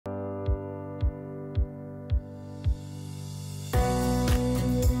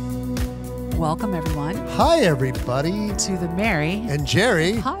Welcome, everyone. Hi, everybody. To the Mary and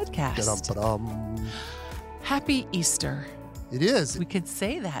Jerry podcast. Da-dum-ba-dum. Happy Easter. It is. We can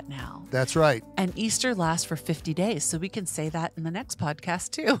say that now. That's right. And Easter lasts for 50 days, so we can say that in the next podcast,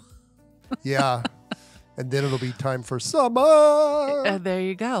 too. Yeah. And then it'll be time for summer. There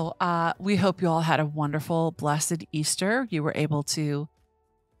you go. We hope you all had a wonderful, blessed Easter. You were able to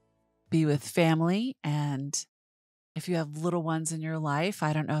be with family, and if you have little ones in your life,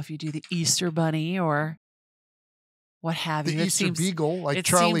 I don't know if you do the Easter bunny or what have you. The Easter beagle, like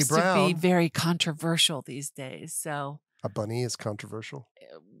Charlie Brown. It seems to be very controversial these days. So a bunny is controversial.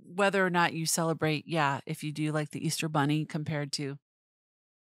 Whether or not you celebrate, if you do like the Easter bunny compared to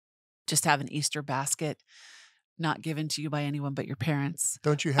just have an Easter basket not given to you by anyone but your parents.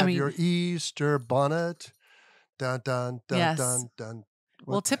 Don't you have your Easter bonnet? Dun, dun, dun, yes. dun, dun.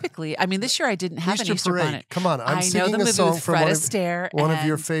 Well, typically, this year I didn't have an Easter parade. bonnet. Come on, I'm singing a song from one of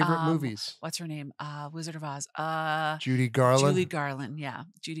your favorite movies. What's her name? Wizard of Oz. Judy Garland. Judy Garland, yeah,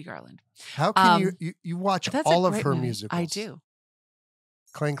 Judy Garland. How can you watch all of her musicals? I do.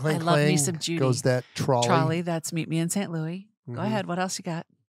 Clang, clang, I clang. love me some Judy. Goes that trolley. Trolley, that's Meet Me in St. Louis. Mm-hmm. Go ahead. What else you got?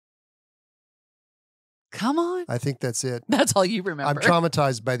 Come on. I think that's it. That's all you remember. I'm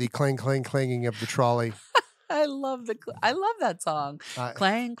traumatized by the clang, clang, clanging of the trolley. I love that song.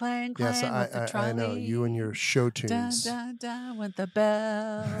 Clang, clang, clang. Yes, with the trolley. I know. You and your show tunes. Da, da, da, went the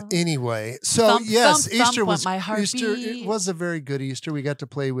bell. Anyway, so thump, yes, thump, Easter thump was my Easter. It was a very good Easter. We got to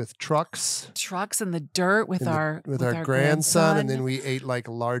play with trucks in the dirt with our grandson, and then we ate like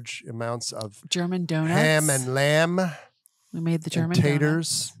large amounts of German donuts, ham and lamb. We made the German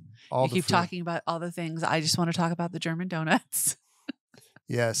taters. You keep talking about all the things. I just want to talk about the German donuts.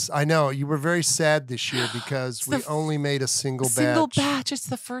 Yes, I know. You were very sad this year because we only made a single batch. It's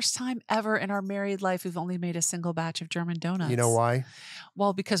the first time ever in our married life we've only made a single batch of German donuts. You know why?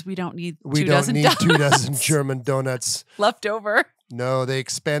 Well, because we don't need 2 dozen German donuts left over. No, they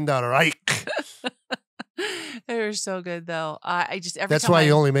expand out of Reich. They're so good, though. That's why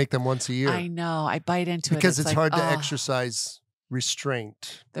you only make them once a year. I know. I bite into it because it's hard to exercise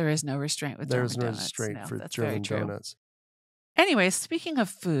restraint. There is no restraint with German donuts. There is no restraint for German donuts. Anyway, speaking of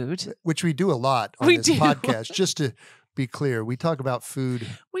food. Which we do a lot on this podcast. Just to be clear, we talk about food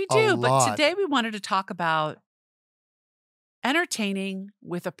We do, but today we wanted to talk about entertaining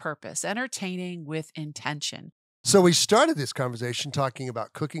with a purpose, entertaining with intention. So we started this conversation talking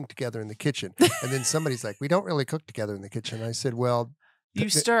about cooking together in the kitchen. And then somebody's like, we don't really cook together in the kitchen. I said, well, you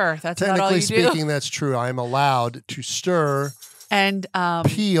stir. That's not all you do. Technically speaking, that's true. I am allowed to stir and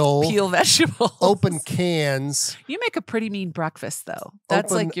peel vegetables, open cans. You make a pretty mean breakfast, though. That's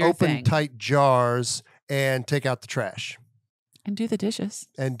like your open thing. Tight jars and take out the trash and do the dishes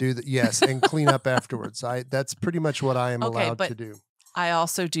and and clean up afterwards. That's pretty much what I am allowed to do. I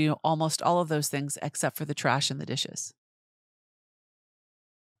also do almost all of those things except for the trash and the dishes.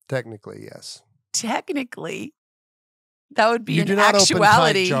 Technically, yes. Technically, that would be you an do not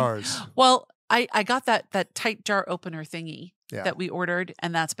actuality. Open tight jars. Well, I got that tight jar opener thingy that we ordered,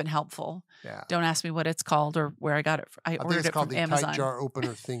 and that's been helpful. Yeah. Don't ask me what it's called or where I got it. I ordered it from Amazon. It's called the tight jar opener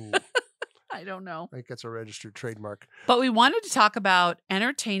thingy. I don't know. I think that's a registered trademark. But we wanted to talk about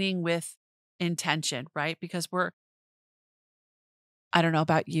entertaining with intention, right? Because I don't know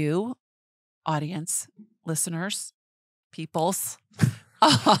about you, audience, listeners, peoples.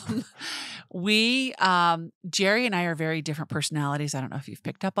 Jerry and I are very different personalities. I don't know if you've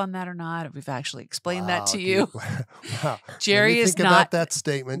picked up on that or not, if we've actually explained that to you. Wow. Jerry is think about that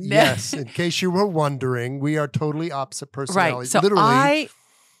statement. Yes. In case you were wondering, we are totally opposite personalities. Right. So literally. I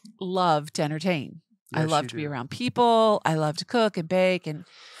love to entertain. Yes, I love to be around people. I love to cook and bake, and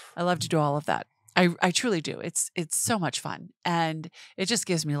I love to do all of that. I truly do. It's so much fun, and it just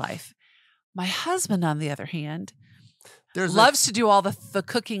gives me life. My husband, on the other hand, loves to do all the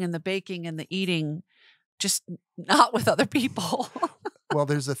cooking and the baking and the eating, just not with other people. Well,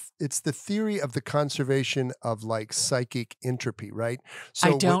 it's the theory of the conservation of like psychic entropy, right?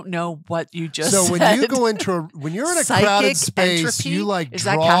 So I don't know what you just said. So when you're in a crowded space, entropy? You like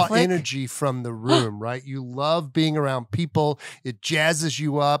draw energy from the room, right? You love being around people. It jazzes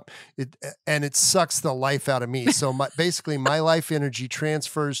you up, and it sucks the life out of me. So basically my life energy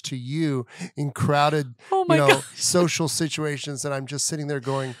transfers to you in crowded, social situations, and I'm just sitting there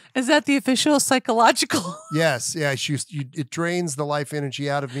going, is that the official psychological? Yes, yeah. It drains the life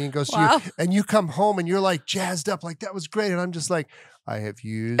energy out of me and goes to you. And you come home and you're like jazzed up, like that was great. And I'm just like, I have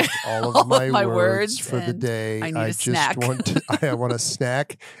used all of my words for the day. I need a snack. I want a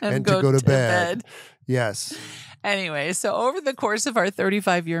snack and to go to bed. Yes. Anyway, so over the course of our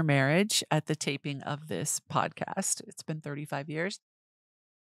 35-year marriage, at the taping of this podcast, it's been 35 years,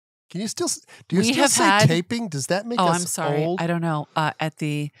 Can you still, do you still say taping? Does that make us I'm sorry. old? I don't know. At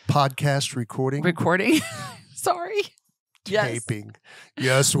the podcast recording? Sorry. Taping.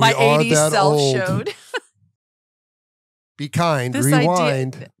 Yes, we My are 80s that self old. showed. Be kind.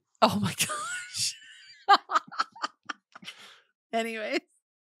 Rewind. Oh my gosh. Anyways,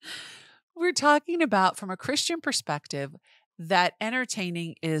 we're talking about, from a Christian perspective, that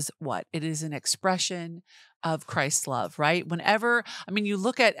entertaining is what? It is an expression of Christ's love, right? Whenever, you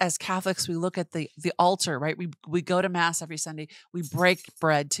look at, as Catholics, we look at the altar, right? We go to Mass every Sunday. We break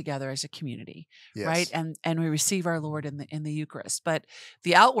bread together as a community, right? And we receive our Lord in the Eucharist. But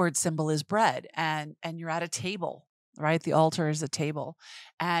the outward symbol is bread, and you're at a table, right? The altar is a table,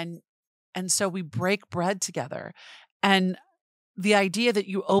 and so we break bread together, and the idea that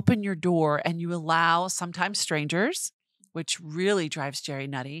you open your door and you allow sometimes strangers, which really drives Jerry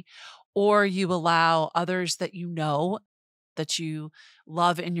nutty, or you allow others that you know, that you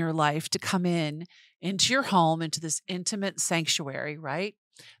love in your life, to come into your home, into this intimate sanctuary, right?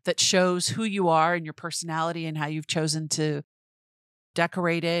 That shows who you are and your personality and how you've chosen to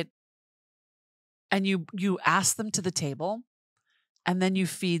decorate it. And you ask them to the table, and then you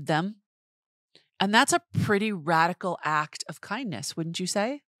feed them. And that's a pretty radical act of kindness, wouldn't you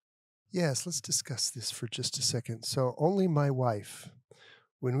say? Yes, let's discuss this for just a second. So only my wife,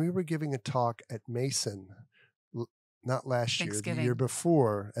 when we were giving a talk at Mason, not last year, the year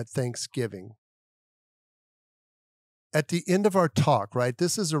before, at Thanksgiving, at the end of our talk, right,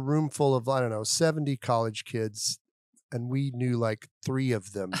 this is a room full of, 70 college kids, and we knew like 3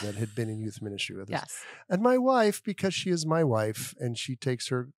 of them that had been in youth ministry with us. Yes. And my wife, because she is my wife and she takes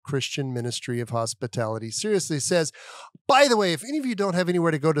her Christian ministry of hospitality seriously, says, by the way, if any of you don't have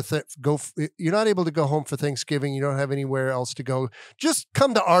anywhere to go, you're not able to go home for Thanksgiving, you don't have anywhere else to go, just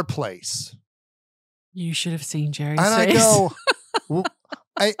come to our place. You should have seen Jerry's face. And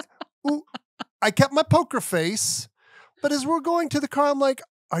I go, I kept my poker face, but as we're going to the car, I'm like,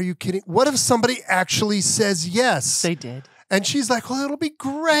 are you kidding? What if somebody actually says yes? They did. And she's like, well, it'll be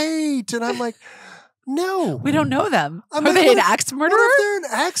great. And I'm like, no. We don't know them. Are they an axe murderer? What if they're an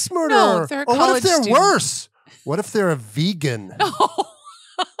axe murderer? No, they're a college what if they're student. worse? What if they're a vegan? No.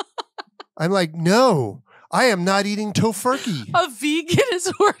 I'm like, no, I am not eating tofurkey. A vegan is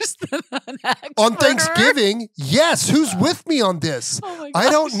worse than an axe on murderer? Thanksgiving, yes. Who's with me on this? Oh my gosh. I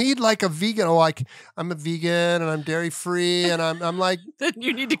don't need like a vegan. I'm a vegan and I'm dairy free, and I'm like, then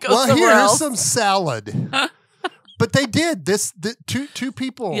you need to go somewhere else. Here's some salad. But they did this. Two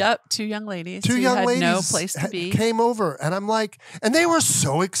people. Yep, 2 young ladies. Two young ladies no place to be. Came over, and I'm like, and they were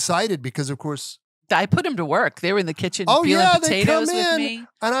so excited because, of course, I put them to work. They were in the kitchen peeling potatoes with me.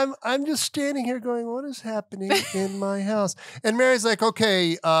 And I'm just standing here going, what is happening in my house? And Mary's like,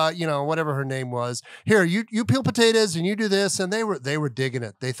 okay, whatever her name was. Here, you peel potatoes and you do this. And they were digging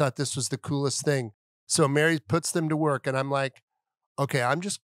it. They thought this was the coolest thing. So Mary puts them to work, and I'm like, okay, I'm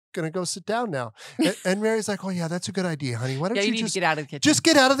just going to go sit down now. And Mary's like, oh yeah, that's a good idea, honey. Why don't you need just to get out of the kitchen? Just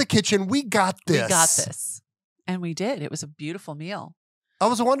get out of the kitchen. We got this. We got this. And we did. It was a beautiful meal. That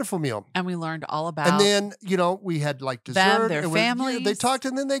was a wonderful meal. And we learned all about. And then, we had like dessert. Their families. They talked,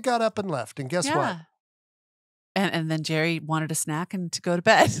 and then they got up and left. And guess what? And then Jerry wanted a snack and to go to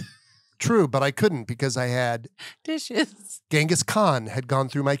bed. True, but I couldn't because I had dishes. Genghis Khan had gone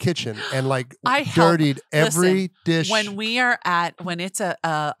through my kitchen and dirtied every dish. When it's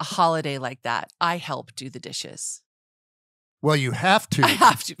a holiday like that, I help do the dishes. Well, you have to. I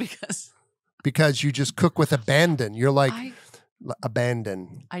have to because you just cook with abandon. You're like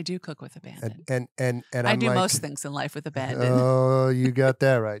abandon. I do cook with abandon. And I do most things in life with abandon. Oh, you got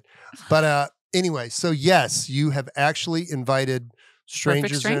that right. But anyway, so yes, you have actually invited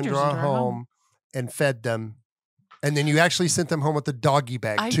strangers into our home and fed them. And then you actually sent them home with a doggy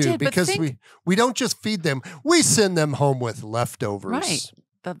bag too. Because we don't just feed them, we send them home with leftovers. Right.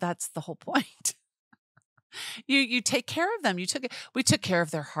 That's the whole point. You take care of them. We took care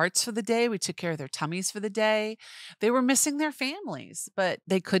of their hearts for the day. We took care of their tummies for the day. They were missing their families, but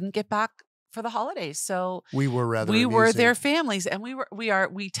they couldn't get back for the holidays. So we were their families, and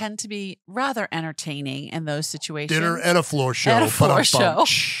we tend to be rather entertaining in those situations. Dinner and a floor show.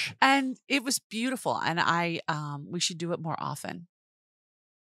 And it was beautiful. And we should do it more often.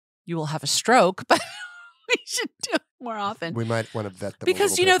 You will have a stroke, but we should do it more often. We might want to vet them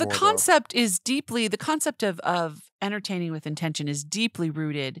because the concept is deeply the concept of entertaining with intention is deeply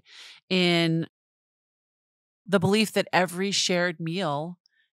rooted in the belief that every shared meal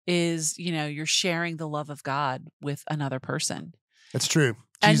is, you're sharing the love of God with another person. That's true.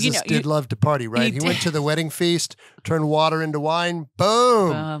 Jesus did love to party, right? He went to the wedding feast, turned water into wine.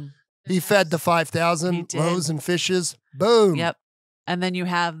 Boom. He fed the 5,000 loaves and fishes. Boom. Yep. And then you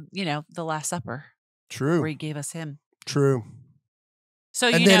have, the Last Supper. True. Where he gave us him. True. So,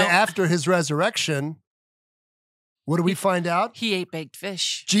 and then after his resurrection, what do we find out? He ate baked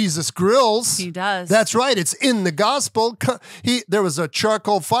fish. Jesus grills. He does. That's right. It's in the gospel. There was a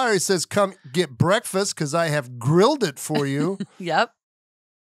charcoal fire. He says, come get breakfast because I have grilled it for you. Yep.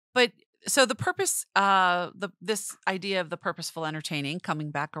 But so the purpose, this idea of the purposeful entertaining, coming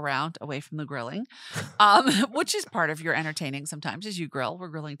back around away from the grilling, which is part of your entertaining sometimes as you grill. We're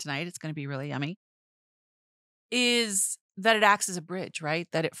grilling tonight. It's going to be really yummy. Is that it acts as a bridge, right?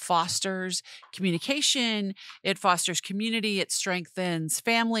 That it fosters communication, it fosters community, it strengthens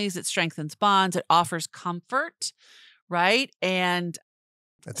families, it strengthens bonds, it offers comfort, right? And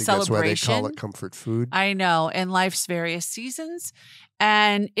I think that's why they call it comfort food. I know, in life's various seasons.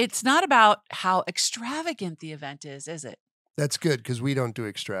 And it's not about how extravagant the event is it? That's good because we don't do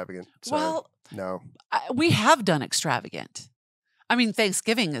extravagant. So, well, no. We have done extravagant. I mean,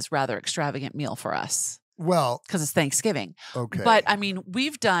 Thanksgiving is rather extravagant meal for us. Well, because it's Thanksgiving. Okay. But I mean,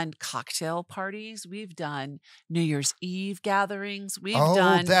 we've done cocktail parties. We've done New Year's Eve gatherings. We've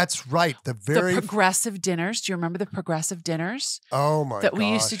done. That's right. The progressive dinners. Do you remember the progressive dinners? Oh my! That we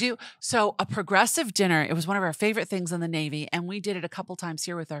used to do. So a progressive dinner. It was one of our favorite things in the Navy, and we did it a couple times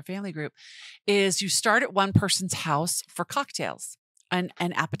here with our family group. Is you start at one person's house for cocktails and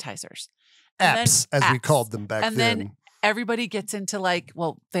appetizers. Apps, as we called them back then. Then everybody gets into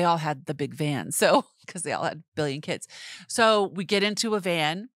they all had the big van. So, because they all had a billion kids. So we get into a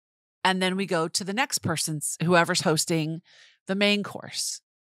van and then we go to the next person's, whoever's hosting the main course.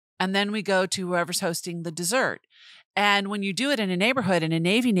 And then we go to whoever's hosting the dessert. And when you do it in a neighborhood, in a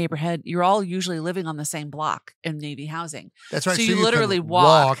Navy neighborhood, you're all usually living on the same block in Navy housing. That's right. So you literally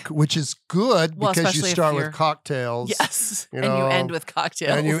walk, which is good because you start with cocktails. Yes. And you end with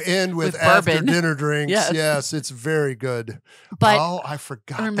cocktails. And you end with after dinner drinks. Yes, it's very good. But I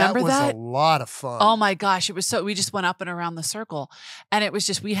forgot. That was a lot of fun. Oh my gosh. It was we just went up and around the circle. And it was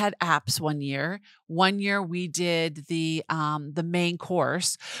just, we had apps one year. One year we did the main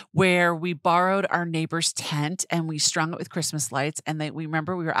course where we borrowed our neighbor's tent and we strung it with Christmas lights. And we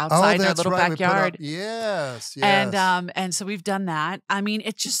remember we were outside in our little backyard. Yes. And so we've done that. I mean,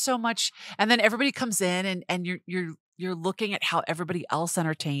 it's just so much. And then everybody comes in and you're looking at how everybody else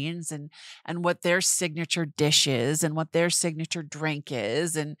entertains and what their signature dish is and what their signature drink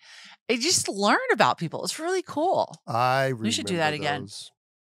is. And you just learn about people. It's really cool. You should do that again.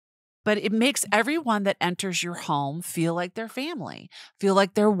 But it makes everyone that enters your home feel like they're family, feel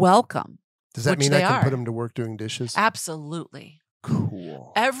like they're welcome. Does that mean I can put them to work doing dishes? Absolutely.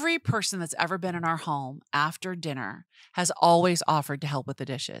 Cool. Every person that's ever been in our home after dinner has always offered to help with the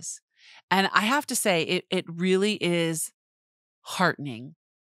dishes. And I have to say, it really is heartening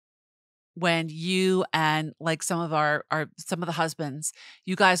when you and some of the husbands,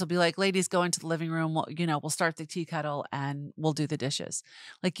 you guys will be like, ladies, go into the living room. We'll start the tea kettle and we'll do the dishes.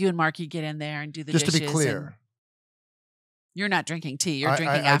 Like you and Marky get in there and do the dishes. Just to be clear. You're not drinking tea. You're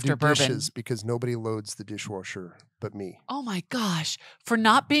drinking after bourbon. Dishes because nobody loads the dishwasher but me. Oh my gosh. For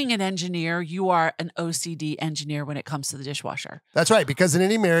not being an engineer, you are an OCD engineer when it comes to the dishwasher. That's right. Because in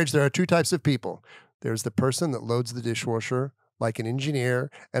any marriage, there are two types of people. There's the person that loads the dishwasher like an engineer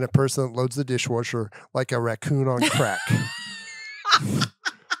and a person that loads the dishwasher like a raccoon on crack.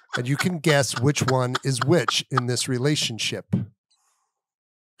 And you can guess which one is which in this relationship.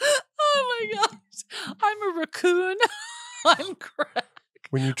 Oh my gosh. I'm a raccoon on crack.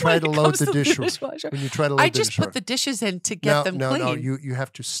 When you try to load the dishwasher. When you try to load I just put the dishes in to get them clean. No, you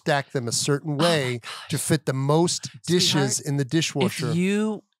have to stack them a certain way to fit the most dishes in the dishwasher.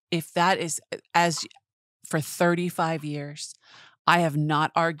 If that is for 35 years, I have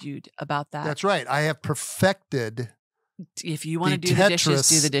not argued about that. That's right. I have perfected. If you want to do the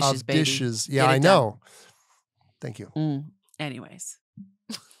dishes, baby. Dishes. Yeah, I know. Thank you. Anyways,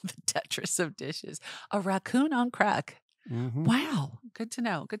 the Tetris of dishes. A raccoon on crack. Mm-hmm. Wow. Good to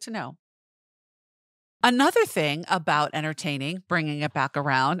know. Good to know. Another thing about entertaining, bringing it back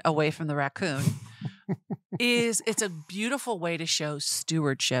around away from the raccoon, is it's a beautiful way to show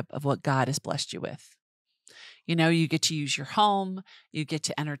stewardship of what God has blessed you with. You get to use your home, you get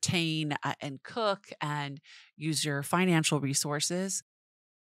to entertain and cook and use your financial resources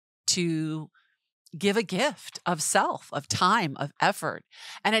to give a gift of self, of time, of effort.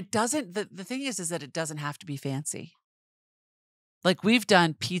 And it doesn't, the thing is that it doesn't have to be fancy. Like we've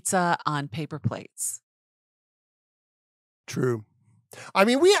done pizza on paper plates. True. I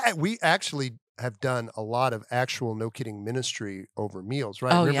mean, we actually have done a lot of actual, no kidding, ministry over meals,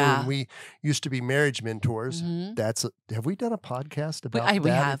 right? Oh, Remember when we used to be marriage mentors? Mm-hmm. Have we done a podcast about that? We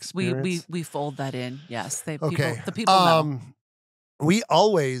have. Experience? We fold that in. Yes. Okay. The people know. we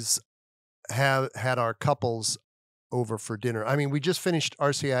always have had our couples over for dinner. I mean, we just finished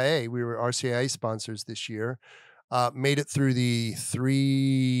RCIA. We were RCIA sponsors this year. Made it through the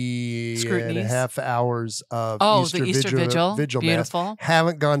 3.5 hours of the Easter Vigil. Beautiful. Mass.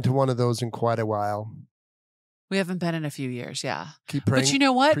 Haven't gone to one of those in quite a while. We haven't been in a few years, yeah. Keep praying. But you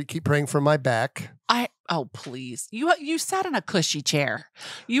know what? Keep praying for my back. Oh, please. You sat in a cushy chair.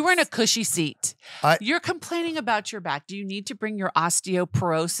 You were in a cushy seat. You're complaining about your back. Do you need to bring your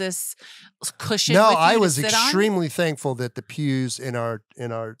osteoporosis cushion with you I was extremely thankful that the pews in our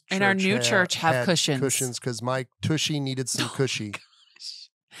new church have cushions. Cushions, because my tushy needed some cushy.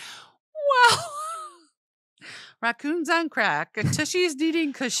 Wow. Raccoons on crack. A tushy's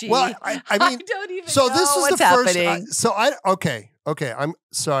needing cushy. Well, I mean, I don't even so know this is what's the happening. Okay. I'm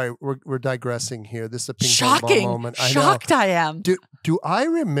sorry. We're digressing here. This is a ping Shocking. pong ball moment. Shocked I am. Do I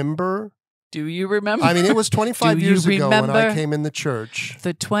remember? Do you remember? I mean, it was 25 years ago when I came in the church.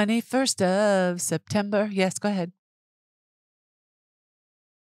 The 21st of September. Yes, go ahead.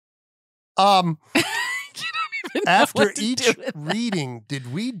 After each reading,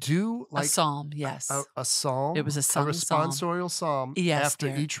 did we do like a psalm? Yes, a psalm. It was a responsorial psalm. Yes,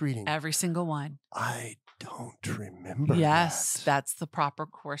 after each reading, every single one. I don't remember. Yes, that's the proper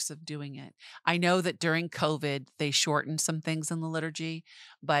course of doing it. I know that during COVID they shortened some things in the liturgy,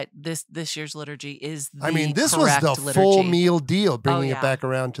 but this year's liturgy is the this was the liturgy. Full meal deal, bringing it back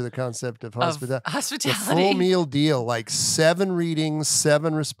around to the concept of hospitality. The full meal deal, like 7 readings,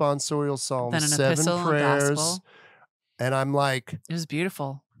 7 responsorial psalms, then an 7 epistle, prayers. And I'm like, it was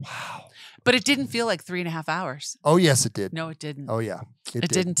beautiful. Wow. But it didn't feel like 3.5 hours. Oh, yes, it did. No, it didn't. Oh, yeah. It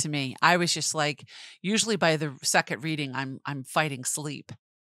didn't to me. I was just like, usually by the second reading, I'm fighting sleep.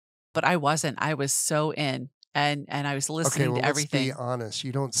 But I wasn't. I was so in. And I was listening to everything. Let's be honest.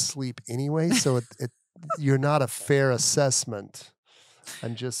 You don't sleep anyway, so you're not a fair assessment.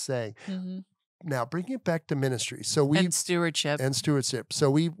 I'm just saying. Mm-hmm. Now, bringing it back to ministry. So and stewardship. So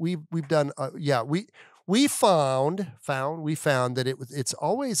we've done, We found that it's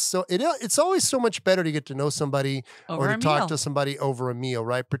always so much better to get to know somebody or to talk to somebody over a meal,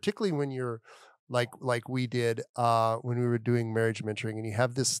 right? Particularly when you're like we did when we were doing marriage mentoring, and you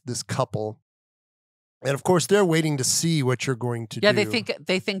have this couple, and of course they're waiting to see what you're going to do. Yeah,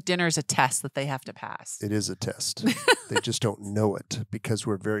 they think dinner is a test that they have to pass. It is a test. They just don't know it because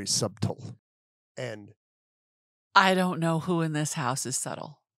we're very subtle. And I don't know who in this house is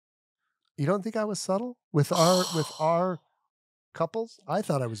subtle. You don't think I was subtle with our couples? I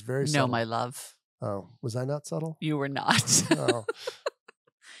thought I was very subtle. No, my love. Oh, was I not subtle? You were not. Oh.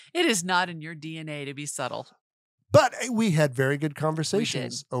 It is not in your DNA to be subtle. But we had very good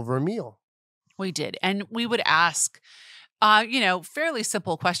conversations over a meal. We did. And we would ask, fairly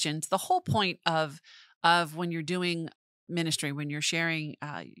simple questions. The whole point of when you're doing ministry, when you're sharing,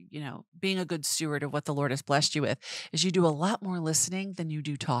 being a good steward of what the Lord has blessed you with, is you do a lot more listening than you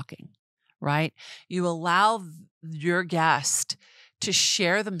do talking. Right? You allow your guest to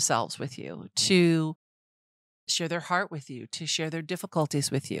share themselves with you, to share their heart with you, to share their difficulties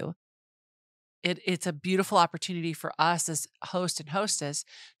with you. It's a beautiful opportunity for us as host and hostess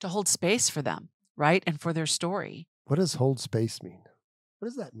to hold space for them, right? And for their story. What does hold space mean? What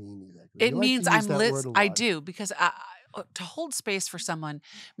does that mean exactly? It means I do, because to hold space for someone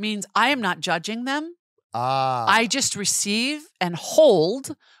means I am not judging them. I just receive and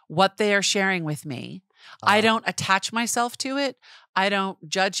hold what they are sharing with me. I don't attach myself to it. I don't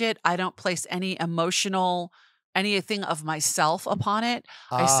judge it. I don't place anything of myself upon it.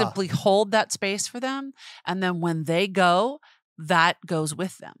 I simply hold that space for them. And then when they go, that goes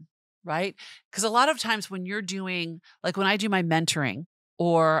with them, right? Because a lot of times when you're doing, like when I do my mentoring,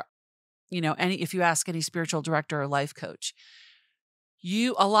 or, if you ask any spiritual director or life coach,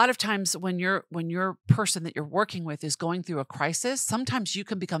 a lot of times when your person that you're working with is going through a crisis, sometimes you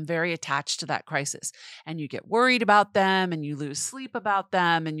can become very attached to that crisis, and you get worried about them, and you lose sleep about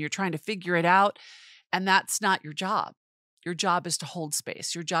them, and you're trying to figure it out. And that's not your job. Your job is to hold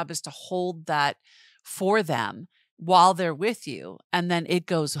space. Your job is to hold that for them while they're with you, and then it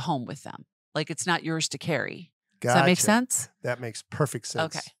goes home with them. Like it's not yours to carry. Gotcha. Does that make sense? That makes perfect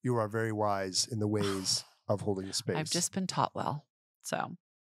sense. Okay. You are very wise in the ways of holding space. I've just been taught well. So,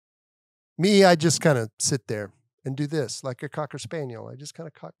 me, I just kind of sit there and do this like a Cocker Spaniel. I just kind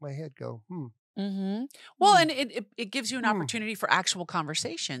of cock my head, go, Mm-hmm. Well, and it gives you an opportunity for actual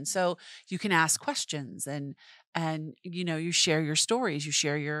conversation. So you can ask questions and you share your stories. You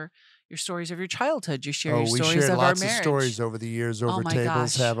share your stories of your childhood. You share your stories of our marriage. We shared lots of stories over the years over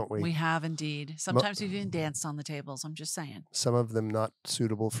tables, haven't we? We have indeed. Sometimes we've even danced on the tables. I'm just saying. Some of them not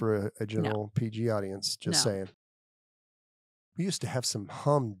suitable for a general PG audience. Just saying. We used to have some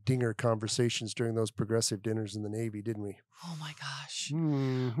humdinger conversations during those progressive dinners in the Navy, didn't we? Oh my gosh.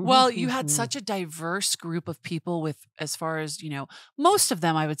 Well, you had such a diverse group of people with, as far as, most of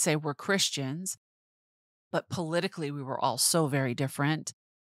them I would say were Christians, but politically we were all so very different.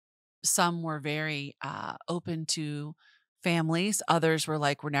 Some were very open to families. Others were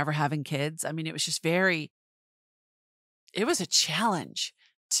like, we're never having kids. I mean, it was just it was a challenge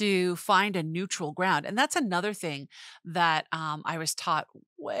to find a neutral ground. And that's another thing that I was taught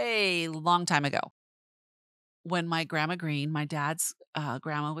way long time ago. When my Grandma Green, my dad's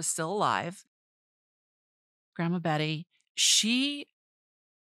grandma, was still alive, Grandma Betty, she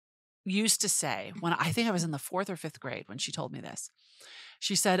used to say, when I think I was in the 4th or 5th grade when she told me this,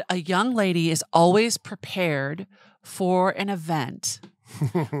 she said, a young lady is always prepared for an event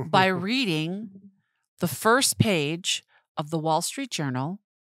by reading the first page of the Wall Street Journal,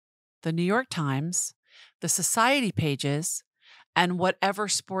 the New York Times, the society pages, and whatever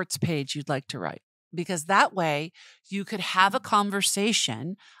sports page you'd like to write. Because that way you could have a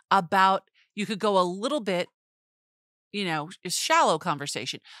conversation about, you could go a little bit, a shallow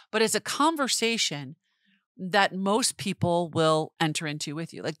conversation, but it's a conversation that most people will enter into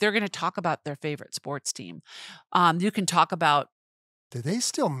with you. Like they're going to talk about their favorite sports team. You can talk about do they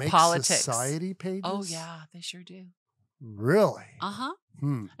still make politics. Society pages? Oh yeah, they sure do. Really? Uh-huh.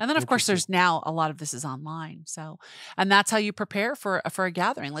 And then of course there's now a lot of this is online. So, and that's how you prepare for a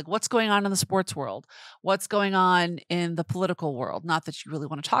gathering. Like what's going on in the sports world? What's going on in the political world? Not that you really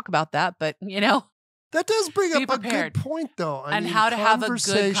want to talk about that, but that does bring up a good point though. I mean, how to have a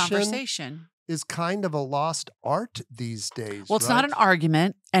good conversation is kind of a lost art these days. Well, it's not an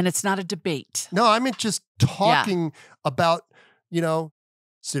argument and it's not a debate. No, I mean just talking about,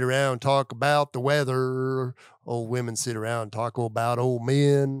 sit around, talk about the weather. Old women sit around, talk about old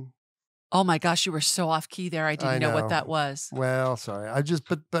men. Oh my gosh, you were so off key there. I didn't know what that was. Well, sorry.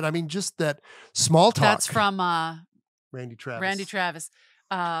 But I mean, just that small talk. That's from Randy Travis. Randy Travis.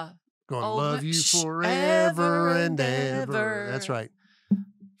 Gonna love you forever and ever. That's right.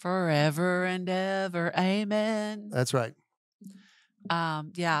 Forever and ever. Amen. That's right.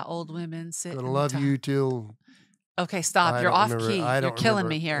 Yeah, old women sit. Gonna love you till. Okay, stop. You're off key. You're killing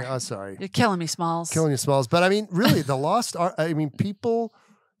me here. I'm sorry. You're killing me, Smalls. Killing you, Smalls. But I mean, really, the lost art, I mean, people,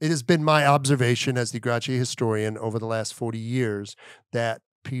 it has been my observation as the Gracie historian over the last 40 years that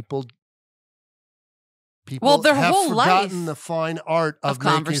people their have whole forgotten life the fine art of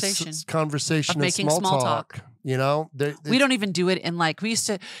conversation. Conversation of making small talk. We don't even do it in we used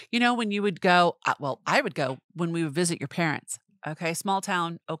to, when you would go, I would go when we would visit your parents. Okay. Small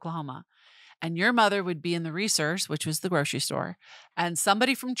town, Oklahoma. And your mother would be in the Resource, which was the grocery store, and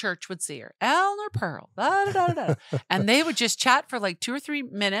somebody from church would see her, Eleanor Pearl, and they would just chat for 2 or 3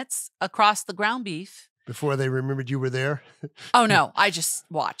 minutes across the ground beef. Before they remembered you were there? Oh, no. I just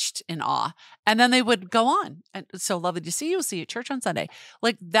watched in awe. And then they would go on. And it's so lovely to see you. See you at church on Sunday.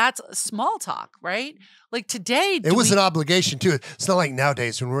 That's small talk, right? Today. It was an obligation, too. It's not like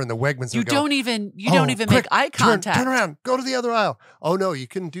nowadays when we're in the Wegmans. You don't even make eye contact. Turn around. Go to the other aisle. Oh, no, you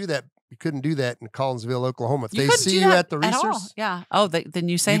couldn't do that. You couldn't do that in Collinsville, Oklahoma. If they see you at the Resource. Yeah. Oh, then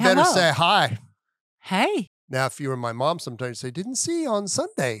you say hello. You better say hi. Hey. Now, if you were my mom, sometimes say, didn't see you on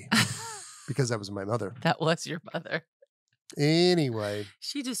Sunday. Because that was my mother. That was your mother. Anyway.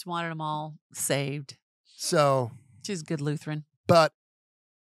 She just wanted them all saved. So. She's a good Lutheran. But,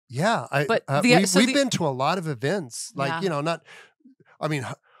 yeah. We've been to a lot of events.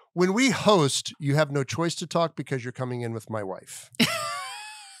 When we host, you have no choice to talk because you're coming in with my wife.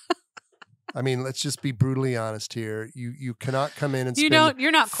 I mean, let's just be brutally honest here. You cannot come in and spend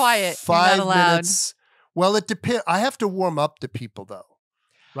you're not quiet. 5 you're not allowed. minutes. Well, it depends. I have to warm up to people though.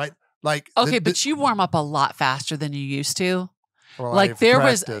 Right? But you warm up a lot faster than you used to. Well,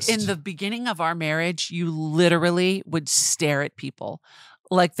 was in the beginning of our marriage, you literally would stare at people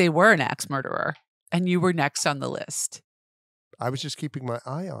like they were an axe murderer and you were next on the list. I was just keeping my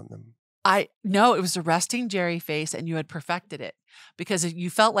eye on them. No, it was a resting Jerry face and you had perfected it because you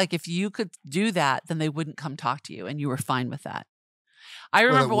felt like if you could do that, then they wouldn't come talk to you and you were fine with that. I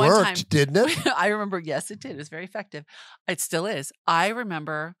remember one time, didn't it? I remember, yes, it did. It was very effective. It still is. I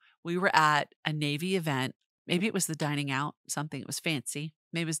remember we were at a Navy event. Maybe it was the dining out, something. It was fancy.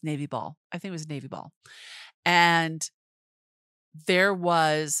 Maybe it was Navy Ball. I think it was Navy Ball. And there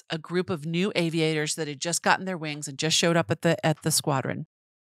was a group of new aviators that had just gotten their wings and just showed up at the squadron.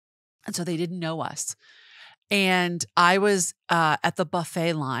 And so they didn't know us. And I was at the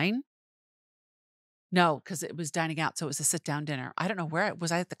buffet line. No, because it was dining out. So it was a sit-down dinner. I don't know where.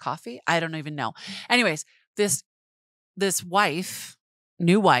 Was I at the coffee? I don't even know. Anyways, this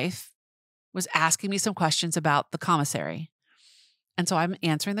new wife, was asking me some questions about the commissary. And so I'm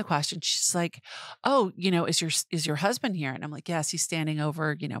answering the question. She's like, "Oh, is your husband here?" And I'm like, "Yes, he's standing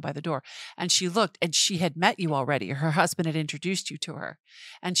over, by the door." And she looked, and she had met you already. Her husband had introduced you to her.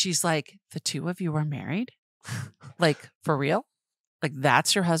 And she's like, "The two of you are married? Like, for real? Like,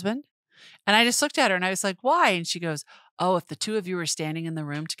 that's your husband?" And I just looked at her and I was like, "Why?" And she goes, "Oh, if the two of you were standing in the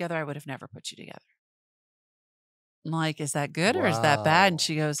room together, I would have never put you together." I'm like, "Is that good or is that bad?" And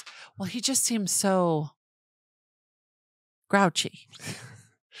she goes, "Well, he just seems so grouchy."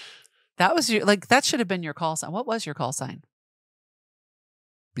 That was that should have been your call sign. What was your call sign?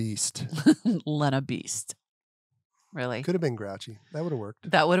 Beast. Lena Beast. Really? Could have been grouchy. That would have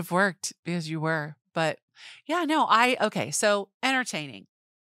worked. That would have worked because you were. But yeah, no, okay. So entertaining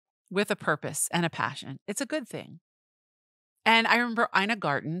with a purpose and a passion. It's a good thing. And I remember Ina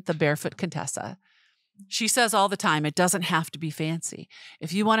Garten, the barefoot Contessa. She says all the time, it doesn't have to be fancy.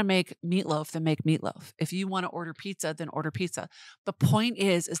 If you want to make meatloaf, then make meatloaf. If you want to order pizza, then order pizza. The point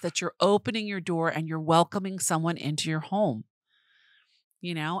is that you're opening your door and you're welcoming someone into your home.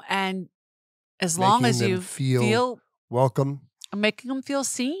 And as long as you feel welcome, making them feel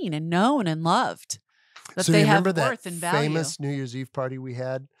seen and known and loved, that so they you have remember worth that and value. Famous New Year's Eve party we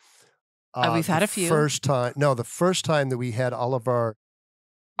had? We've had a few. The first time that we had all of our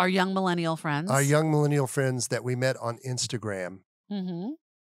young millennial friends. Our young millennial friends that we met on Instagram. Mm-hmm.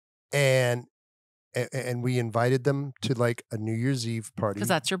 And we invited them to like a New Year's Eve party. Because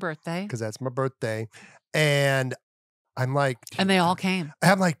that's your birthday. Because that's my birthday. And I'm like... And they all came.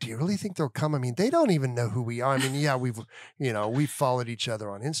 I'm like, do you really think they'll come? I mean, they don't even know who we are. I mean, yeah, we've followed each other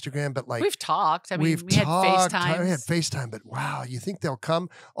on Instagram, but like... We've talked. I mean, we had FaceTime. We had FaceTime, but wow, you think they'll come?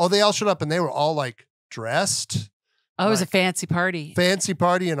 Oh, they all showed up and they were all like dressed. Oh, it was a fancy party. Fancy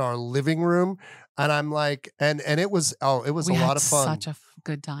party in our living room. And I'm like, and it was a lot of fun. Such a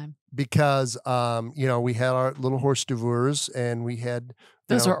good time. Because, we had our little horse d'oeuvres and we had...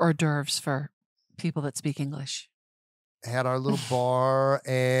 Those are hors d'oeuvres for people that speak English. Had our little bar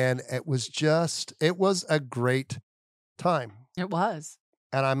and it was a great time. It was.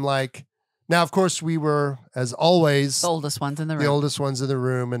 And I'm like, now, of course, we were, as always, the oldest ones in the room. The oldest ones in the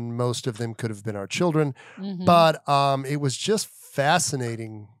room, and most of them could have been our children. Mm-hmm. But it was just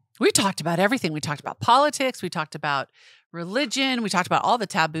fascinating. We talked about everything. We talked about politics. We talked about religion. We talked about all the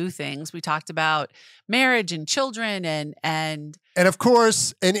taboo things. We talked about marriage and children and of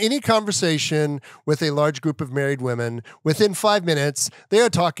course, in any conversation with a large group of married women, within 5 minutes, they are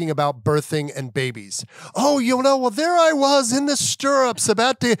talking about birthing and babies. Oh, well, there I was in the stirrups and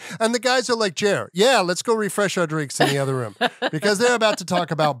the guys are like, Jer, yeah, let's go refresh our drinks in the other room because they're about to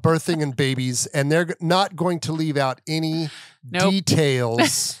talk about birthing and babies and they're not going to leave out any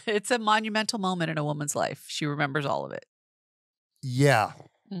details. It's a monumental moment in a woman's life. She remembers all of it. Yeah.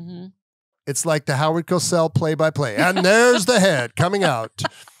 Mm-hmm. It's like the Howard Cosell play-by-play. And there's the head coming out.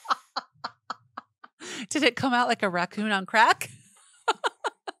 Did it come out like a raccoon on crack?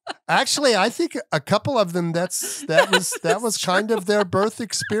 Actually, I think a couple of them that was kind of their birth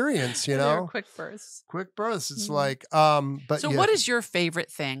experience, They're quick births. Quick births. It's Mm-hmm. like but So yeah. What is your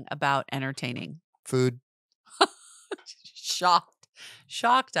favorite thing about entertaining? Food.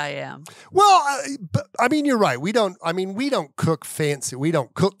 Shocked I am. Well, but I mean, you're right. We don't cook fancy. We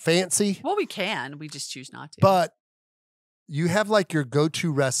don't cook fancy. Well, we can. We just choose not to. But you have like your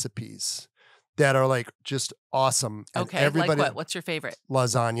go-to recipes that are like just awesome. And okay, like what? What's your favorite?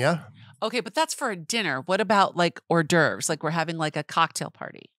 Lasagna. Okay, but that's for a dinner. What about like hors d'oeuvres? Like we're having like a cocktail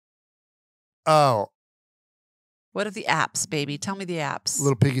party. Oh. What are the apps, baby? Tell me the apps.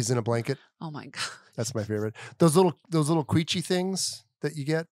 Little piggies in a blanket. Oh my God. That's my favorite. Those little queechy things that you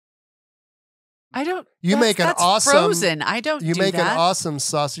get. I don't. You make an awesome frozen. I don't. You make an awesome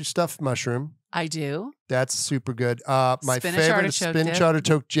sausage stuffed mushroom. I do. That's super good. My Spinach favorite is spinach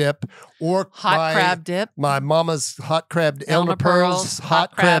artichoke dip or hot crab dip. My mama's hot crab, Elmer Pearl's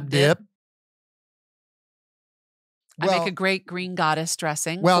hot crab dip. I make a great green goddess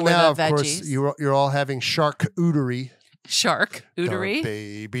dressing. Well, for now the of veggies. course you're all having charcuterie. Charcuterie,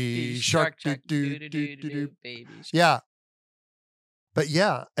 baby shark, baby. Yeah, but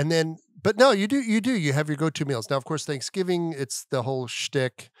yeah, and then no, you do. You have your go-to meals. Now, of course, Thanksgiving, it's the whole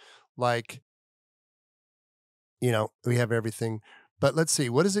shtick. Like, we have everything. But let's see,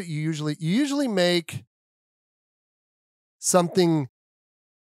 what is it you usually make something.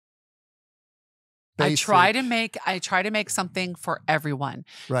 Basic. I try to make something for everyone.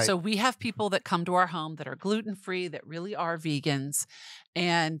 Right. So we have people that come to our home that are gluten-free, that really are vegans,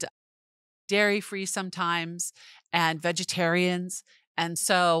 and dairy-free sometimes, and vegetarians. And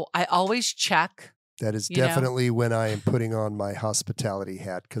so I always check That is definitely when I am putting on my hospitality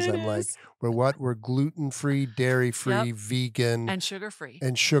hat, because I'm like, we're gluten-free, dairy-free, vegan. And sugar-free.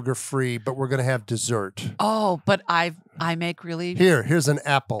 And sugar-free, but we're going to have dessert. Oh, but I make really... Here's an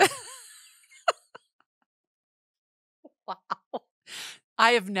apple. Wow.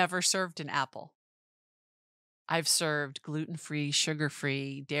 I have never served an apple. I've served gluten-free,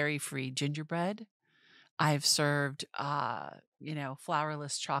 sugar-free, dairy-free gingerbread. I've served,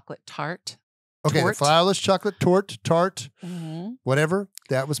 flourless chocolate tart. Okay, the flourless chocolate tart, whatever.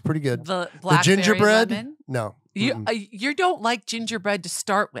 That was pretty good. The gingerbread? Lemon. No. You don't like gingerbread to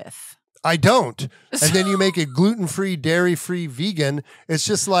start with. I don't. And then you make it gluten-free, dairy-free, vegan. It's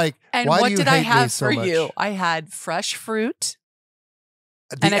just like, and why do you hate me so much? And what did I have for you? I had fresh fruit.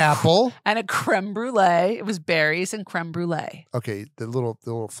 The apple. And a creme brulee. It was berries and creme brulee. Okay, the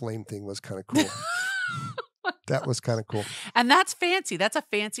little flame thing was kind of cool. That was kind of cool. And that's fancy. That's a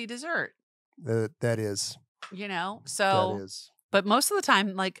fancy dessert. That is. So. That is. But most of the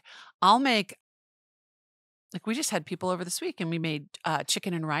time, I'll make, we just had people over this week and we made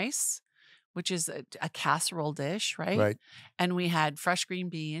chicken and rice, which is a casserole dish, right? Right. And we had fresh green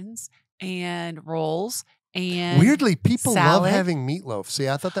beans and rolls. And weirdly, people salad. love having meatloaf. See,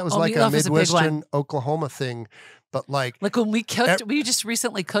 I thought that was like a Midwestern Oklahoma thing, but like when we cooked, we just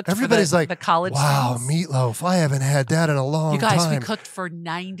recently cooked. Everybody's for the college. Wow, students. Meatloaf! I haven't had that in a long time. You guys, we cooked for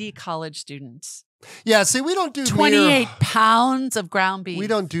 90 college students. Yeah, see, we don't do 28 pounds of ground beef. We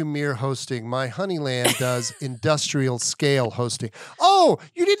don't do mere hosting. My Honeyland does industrial scale hosting. Oh,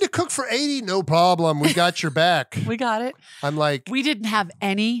 you need to cook for 80? No problem. We got your back. We got it. I'm like... We didn't have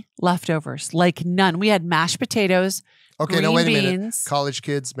any leftovers, none. We had mashed potatoes, green wait a beans, minute. College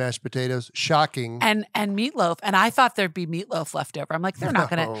kids, mashed potatoes. Shocking. And meatloaf. And I thought there'd be meatloaf left over. I'm like, they're not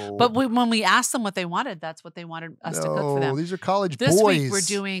going to. But when we asked them what they wanted, that's what they wanted us to cook for them. These are college boys. This week we're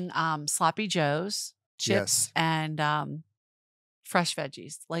doing sloppy joes, chips, and fresh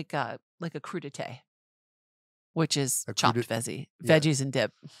veggies, like a crudité, which is chopped veggies and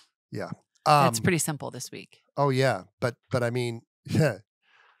dip. Yeah. It's pretty simple this week. Oh yeah. But I mean,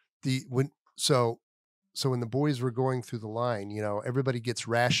 So when the boys were going through the line, everybody gets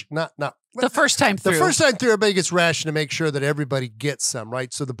ration. Not the first time through. The first time through, everybody gets ration to make sure that everybody gets some,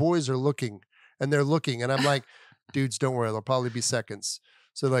 right? So the boys are looking, and I'm like, dudes, don't worry, there'll probably be seconds.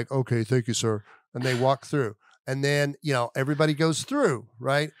 So they're like, okay, thank you, sir. And they walk through, and then everybody goes through,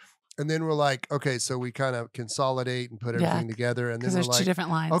 right? And then we're like, okay, so we kind of consolidate and put everything together, and then there's we're like, 2 different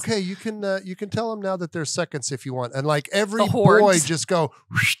lines. Okay, you can tell them now that there's seconds if you want, and every boy just go.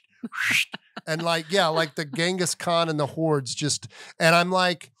 And like the Genghis Khan and the hordes and I'm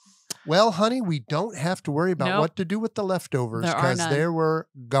like, well, honey, we don't have to worry about what to do with the leftovers because they were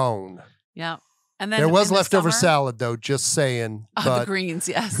gone. Yeah. And then there was leftover salad though, just saying. The greens,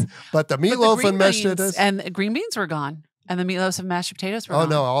 yes. But the meatloaf and mashed potatoes. And the green beans were gone. And the meatloaves and mashed potatoes were gone.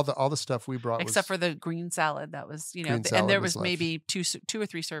 No, all the stuff we brought except for the green salad that was, and there was maybe two or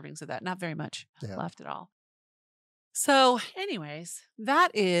three servings of that. Not very much left at all. So anyways, that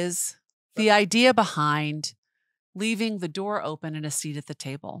is the idea behind leaving the door open and a seat at the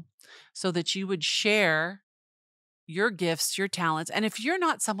table so that you would share your gifts, your talents. And if you're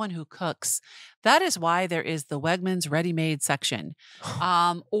not someone who cooks, that is why there is the Wegmans ready-made section,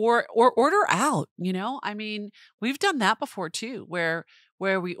 or order out, I mean, we've done that before too, where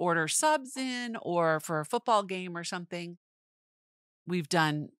we order subs in or for a football game or something. We've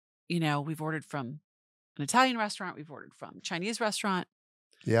done, we've ordered from an Italian restaurant. We've ordered from a Chinese restaurant.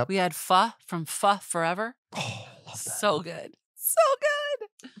 Yep. We had pho from Pho Forever. Oh, love that. So good. So good.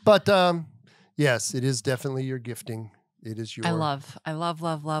 But yes, it is definitely your gifting. It is your I love it.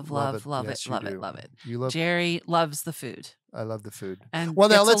 You love Jerry loves the food. I love the food. And well,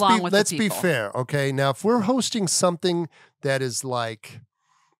 now let's be fair, okay? Now if we're hosting something that is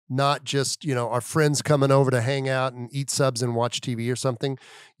not just, our friends coming over to hang out and eat subs and watch TV or something,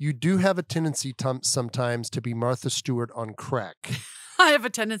 you do have a tendency sometimes to be Martha Stewart on crack. I have a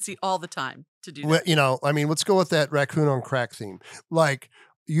tendency all the time to do that. Well, let's go with that raccoon on crack theme.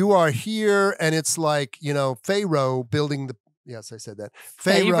 You are here and it's Pharaoh building yes, I said that.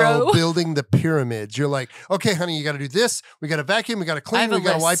 Pharaoh building the pyramids. You're like, okay, honey, you got to do this. We got to vacuum. We got to clean. We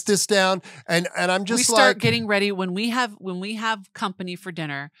got to wipe this down. And I'm just we start getting ready when we have company for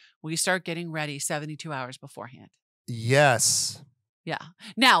dinner. We start getting ready 72 hours beforehand. Yes. Yeah.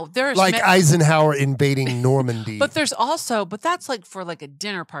 Now there's Eisenhower invading Normandy. But that's for a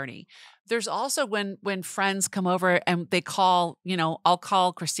dinner party. There's also when friends come over and they call, I'll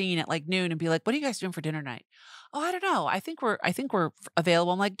call Christine at noon and be like, what are you guys doing for dinner tonight? Oh, I don't know. I think we're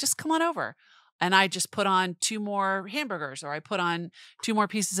available. I'm like, just come on over. And I just put on 2 more hamburgers or I put on 2 more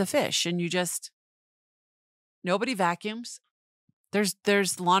pieces of fish and you just Nobody vacuums.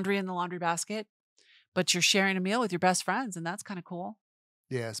 There's laundry in the laundry basket, but you're sharing a meal with your best friends, and that's kind of cool.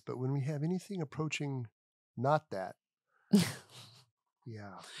 Yes, but when we have anything approaching not that,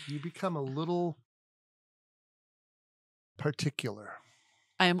 yeah, you become a little particular.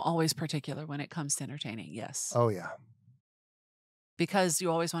 I am always particular when it comes to entertaining, yes. Oh, yeah. Because you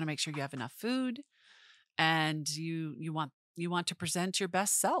always want to make sure you have enough food, and you want to present your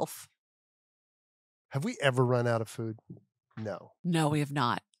best self. Have we ever run out of food? No. No, we have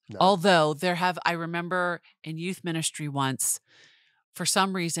not. No. Although I remember in youth ministry once, for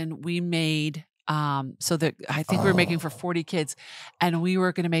some reason, we made, so that I think we were making for 40 kids, and we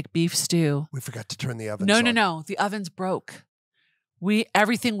were going to make beef stew. We forgot to turn the ovens on. No. The ovens broke.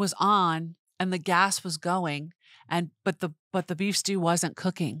 Everything was on and the gas was going, but the beef stew wasn't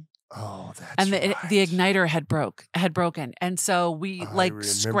cooking. Oh, that's and right. The igniter had broken, and so we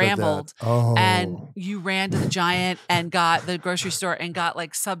scrambled. Oh. And you ran to the Giant and got the grocery store and got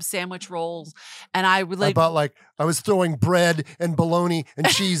sub sandwich rolls, and I was throwing bread and bologna and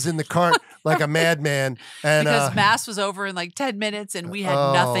cheese in the cart like a madman, and because Mass was over in 10 minutes, and we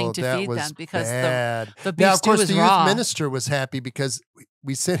had nothing to feed them because the beef stew was raw. Now, of course, the youth minister was happy because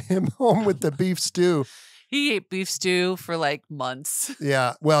we sent him home with the beef stew. He ate beef stew for months.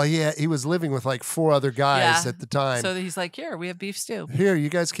 Yeah. Well, he was living with 4 other guys at the time. So he's like, here, we have beef stew. Here, you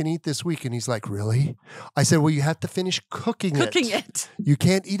guys can eat this week. And he's like, really? I said, well, you have to finish cooking it. You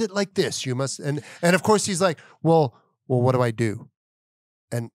can't eat it like this. You must. And of course he's like, well, what do I do?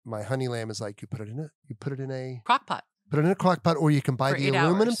 And my honey lamb is like, you put it in a crock pot. Put it in a crock pot, or you can buy the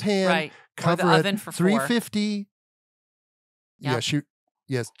aluminum pan, cover or the it, oven for 350. Yep.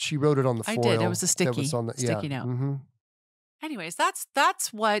 Yeah, she wrote it on the foil. I did. It was a sticky note. Mm-hmm. Anyways,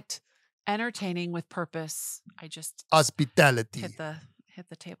 that's what entertaining with purpose. I just hospitality hit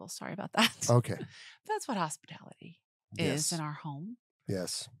the table. Sorry about that. Okay. That's what hospitality is in our home.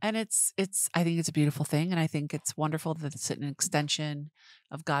 Yes. And it's I think it's a beautiful thing, and I think it's wonderful that it's an extension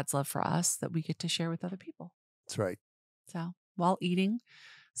of God's love for us that we get to share with other people. That's right. So while eating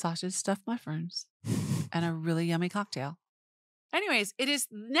sausage stuffed mushrooms and a really yummy cocktail. Anyways, it is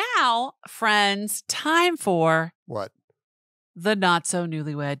now, friends, time for what? The not so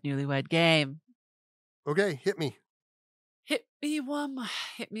newlywed game. Okay, hit me. Hit me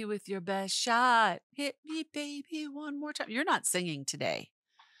hit me with your best shot. Hit me, baby, one more time. You're not singing today.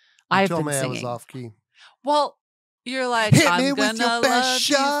 I've been singing. I was off key. Well, you're like, hit I'm me with your gonna best love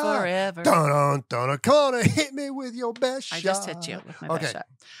shot. You forever. Dun-dun, come on, hit me with your best shot. I just hit you with my best shot.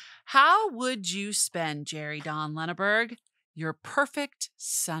 How would you spend, Jerry Don Lenaburg, your perfect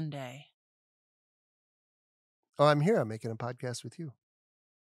Sunday? Oh, I'm here. I'm making a podcast with you.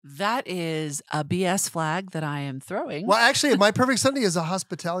 That is a BS flag that I am throwing. Well, actually, my perfect Sunday is a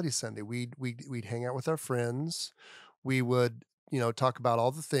hospitality Sunday. We'd hang out with our friends. We would, talk about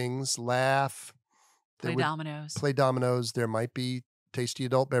all the things, laugh, play dominoes. There might be tasty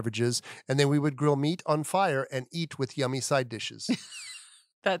adult beverages, and then we would grill meat on fire and eat with yummy side dishes.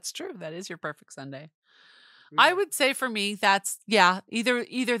 That's true. That is your perfect Sunday. I would say for me, that's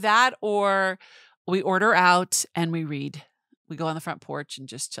either that or we order out and we read. We go on the front porch and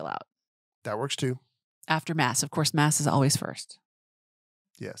just chill out. That works too. After Mass. Of course, Mass is always first.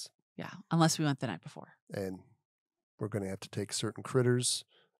 Yes. Yeah. Unless we went the night before. And we're going to have to take certain critters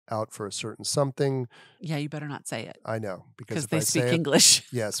out for a certain something. Yeah, you better not say it. I know. Because they speak English.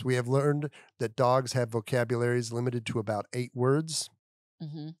 Yes. We have learned that dogs have vocabularies limited to about 8 words,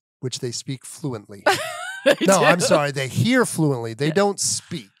 which they speak fluently. No, I'm sorry. They hear fluently. They don't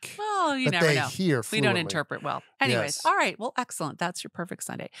speak. Well, you never know. Hear fluently. We don't interpret well. Anyways, All right. Well, excellent. That's your perfect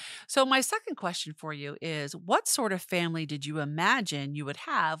Sunday. So my second question for you is, what sort of family did you imagine you would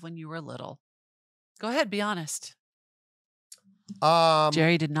have when you were little? Go ahead. Be honest.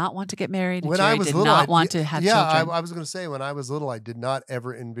 Jerry did not want to get married. Jerry did not want to have children. Yeah, I was going to say, when I was little, I did not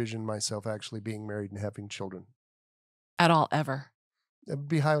ever envision myself actually being married and having children. At all, ever? It would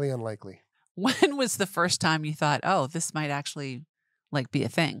be highly unlikely. When was the first time you thought, oh, this might actually be a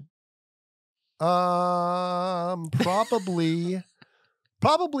thing? Probably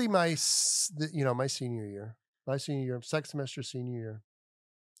my senior year. Second semester, senior year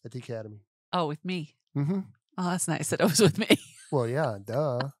at the academy. Oh, with me? Mm-hmm. Oh, that's nice that it was with me. Well, yeah,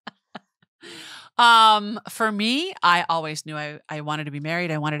 duh. For me, I always knew I wanted to be married.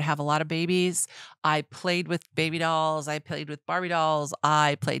 I wanted to have a lot of babies. I played with baby dolls. I played with Barbie dolls.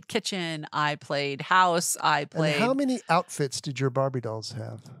 I played kitchen. I played house. And how many outfits did your Barbie dolls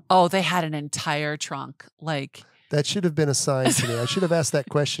have? Oh, they had an entire trunk. That should have been a sign to me. I should have asked that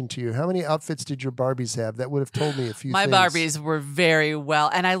question to you. How many outfits did your Barbies have? That would have told me a few My things. Barbies were very well,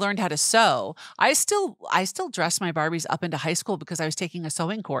 and I learned how to sew. I still dress my Barbies up into high school because I was taking a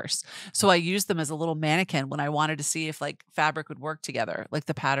sewing course. So I used them as a little mannequin when I wanted to see if like fabric would work together, like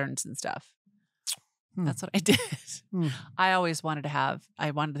the patterns and stuff. That's what I did. I always wanted to have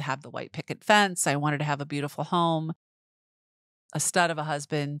the white picket fence. I wanted to have a beautiful home, a stud of a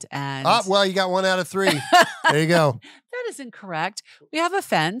husband, and well, you got 1 out of 3. There you go. That is incorrect. We have a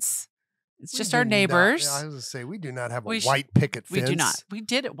fence. It's just our neighbors. I was going to say, we do not have a white picket fence. We do not. We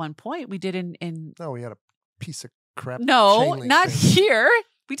did at one point. We did in No, we had a piece of crap. No, not here.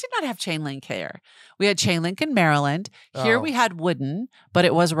 We did not have chain link here. We had chain link in Maryland. Here we had wooden, but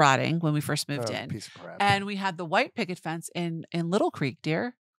it was rotting when we first moved in. Piece of crap. And we had the white picket fence in Little Creek,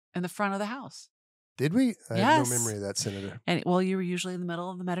 dear, in the front of the house. Did we? I Yes. have no memory of that, Senator. And well, you were usually in the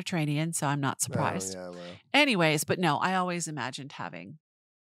middle of the Mediterranean, so I'm not surprised. Oh, yeah, well. Anyways, but no, I always imagined having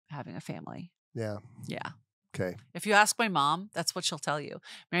a family. Yeah. Yeah. Okay. If you ask my mom, that's what she'll tell you.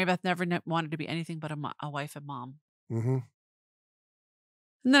 Mary Beth never wanted to be anything but a wife and mom. Mm-hmm.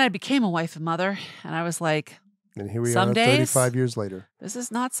 And then I became a wife and mother, and I was like, and here we are 35 years later. This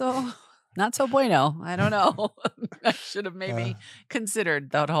is not so bueno. I don't know. I should have maybe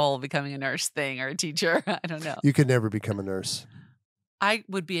considered that whole becoming a nurse thing or a teacher. I don't know. You could never become a nurse. I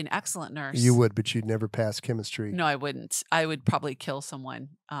would be an excellent nurse. You would, but you'd never pass chemistry. No, I wouldn't. I would probably kill someone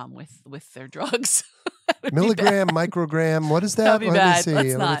with their drugs. Milligram, microgram. What is that? That would be bad. Let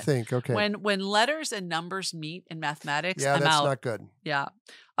me see. Let me think. Okay. When letters and numbers meet in mathematics, I'm that's out. not good. Yeah.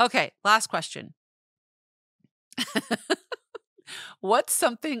 Okay. Last question. What's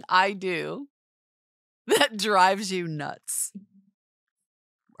something I do that drives you nuts?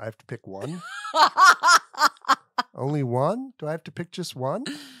 I have to pick one? Only one? Do I have to pick just one?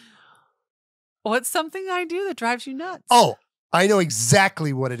 What's something I do that drives you nuts? Oh, I know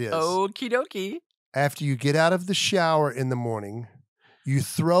exactly what it is. Okie dokie. After you get out of the shower in the morning, you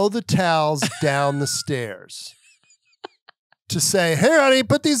throw the towels down the stairs to say, "Hey, honey,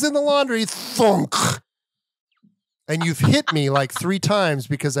 put these in the laundry." Thunk. And you've hit me like 3 times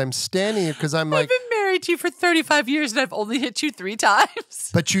because I'm standing here because I'm like, I've been married to you for 35 years and I've only hit you 3 times.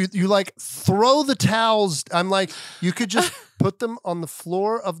 But you like throw the towels. I'm like, you could just put them on the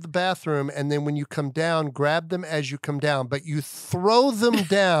floor of the bathroom and then when you come down, grab them as you come down. But you throw them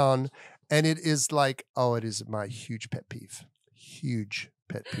down and it is like, it is my huge pet peeve. Huge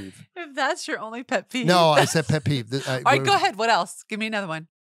pet peeve. If that's your only pet peeve. No, I said pet peeve. All right, go ahead. What else? Give me another one.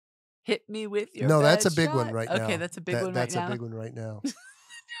 Hit me with your No, that's a best big shot. one right now. Okay, that's a big one right now. That's a big one right now.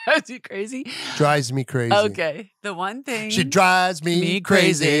 Drives you crazy? Drives me crazy. Okay. The one thing. She drives me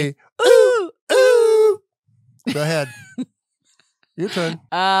crazy. Ooh, ooh. Go ahead. Your turn.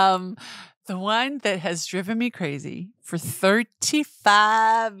 The one that has driven me crazy for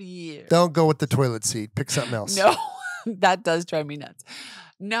 35 years. Don't go with the toilet seat. Pick something else. No, that does drive me nuts.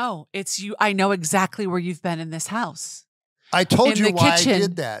 No, it's you. I know exactly where you've been in this house. I told you why I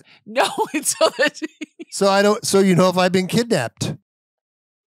did that. No, it's so that so you know if I've been kidnapped.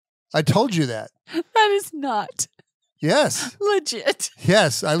 I told you that. That is not. Yes. Legit.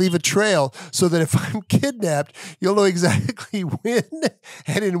 Yes, I leave a trail so that if I'm kidnapped, you'll know exactly when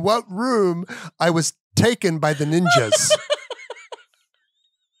and in what room I was taken by the ninjas.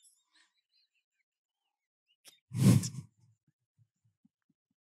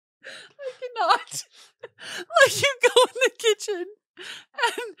 I cannot. Like you go in the kitchen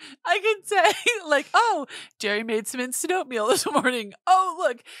and I can say like, "Oh, Jerry made some instant oatmeal this morning. Oh,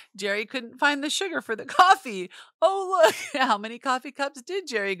 look, Jerry couldn't find the sugar for the coffee. Oh, look, how many coffee cups did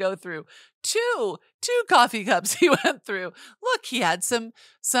Jerry go through? 2 coffee cups he went through. Look, he had some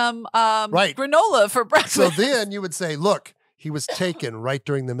granola for breakfast." So then you would say, "Look, he was taken right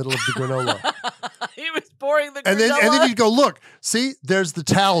during the middle of the granola." He was pouring the granola. And then you'd go, "Look, see, there's the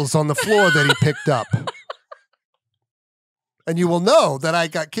towels on the floor that he picked up." And you will know that I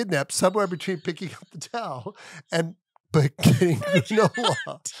got kidnapped somewhere between picking up the towel and getting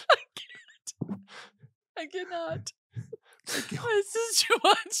granola. I cannot. This is too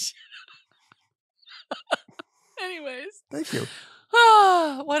much. Anyways. Thank you.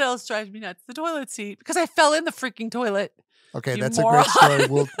 What else drives me nuts? The toilet seat. Because I fell in the freaking toilet. Okay, You that's moron. a great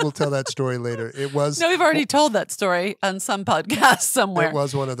story. We'll tell that story later. It was No, we've already told that story on some podcast somewhere. It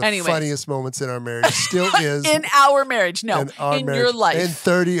was one of the funniest moments in our marriage. Still is. In our marriage. No, in your life. In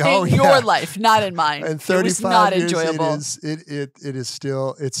 30 your life, not in mine. In 35 it was not years, enjoyable.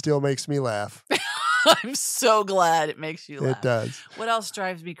 It still makes me laugh. I'm so glad it makes you laugh. It does. What else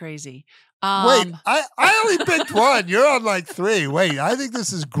drives me crazy? Wait, I only picked one. You're on like 3. Wait, I think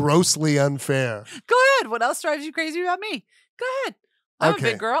this is grossly unfair. Go ahead. What else drives you crazy about me? Go ahead. I'm a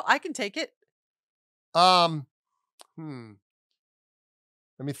big girl. I can take it. Let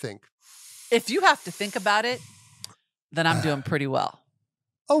me think. If you have to think about it, then I'm doing pretty well.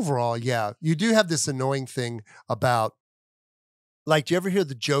 Overall, yeah. You do have this annoying thing about, like, do you ever hear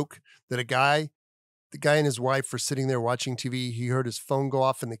the joke that the guy and his wife were sitting there watching TV. He heard his phone go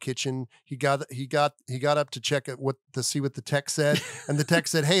off in the kitchen. He got up to check to see what the text said. And the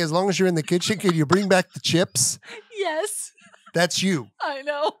text said, "Hey, as long as you're in the kitchen, can you bring back the chips?" Yes. That's you. I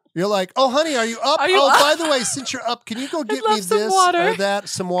know. You're like, "Oh, honey, are you up? Up? By the way, since you're up, can you go get me this or that?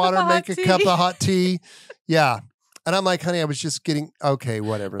 Some water, make a cup of hot tea." Yeah. And I'm like, "Honey, I was just getting," okay,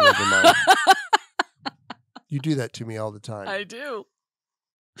 whatever. Never mind. You do that to me all the time. I do.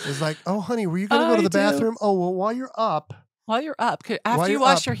 It's like, "Oh, honey, were you going to go to the bathroom?" "Oh, well, while you're up, after you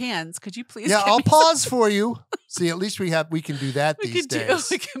wash your hands, could you please?" Yeah, I'll pause for you. See, at least we can do that these days.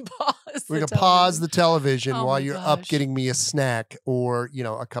 We can pause. We can pause the television while you're up getting me a snack or,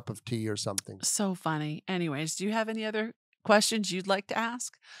 a cup of tea or something. So funny. Anyways, do you have any other questions you'd like to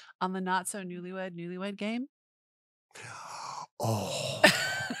ask on the Not So Newlywed game? Oh,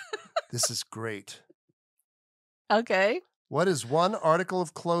 this is great. Okay. What is one article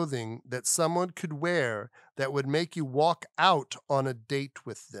of clothing that someone could wear that would make you walk out on a date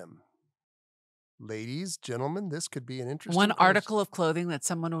with them? Ladies, gentlemen, this could be an interesting one question. Article of clothing that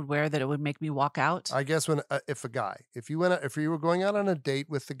someone would wear that it would make me walk out? I guess if you were going out on a date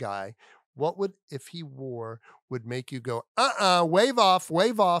with the guy, what would, if he wore, would make you go, wave off.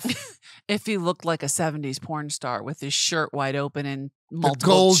 If he looked like a 70s porn star with his shirt wide open and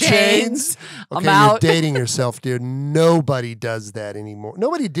multiple gold chains. Okay, you're dating yourself, dude. Nobody does that anymore.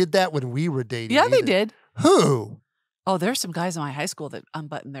 Nobody did that when we were dating. Yeah, they did. Who? Oh, there's some guys in my high school that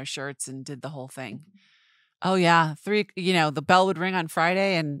unbuttoned their shirts and did the whole thing. Oh, yeah. The bell would ring on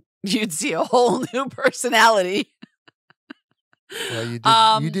Friday and you'd see a whole new personality.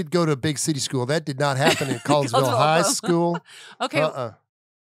 Well, you did go to a big city school. That did not happen in Collinsville High School. Okay.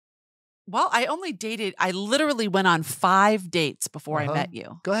 Well, I literally went on 5 dates before I met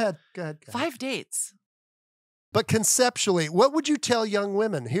you. Go ahead. 5 dates. But conceptually, what would you tell young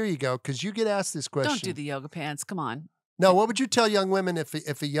women? Here you go, because you get asked this question. Don't do the yoga pants. Come on. No, what would you tell young women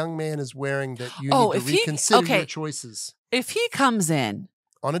if a young man is wearing that you need to reconsider your choices? If he comes in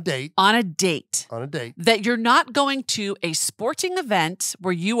on a date, that you're not going to a sporting event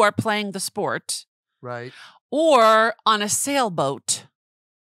where you are playing the sport, right? Or on a sailboat,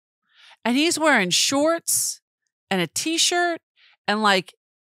 and he's wearing shorts and a t-shirt and like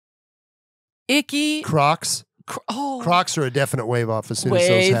icky Crocs. Crocs are a definite wave off as soon as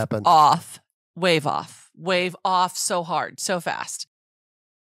those happen. Wave off so hard, so fast.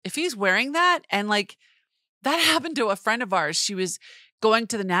 If he's wearing that, and like that happened to a friend of ours, she was going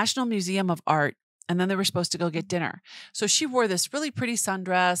to the National Museum of Art, and then they were supposed to go get dinner. So she wore this really pretty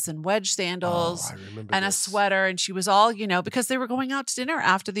sundress and wedge sandals and a sweater, and she was all, because they were going out to dinner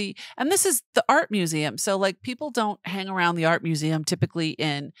after and this is the art museum. So like people don't hang around the art museum typically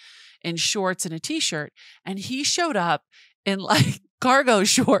in shorts and a t-shirt. And he showed up in like cargo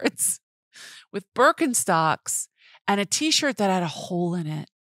shorts with Birkenstocks and a t-shirt that had a hole in it.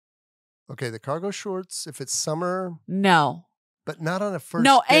 Okay, the cargo shorts, if it's summer. No. But not on a first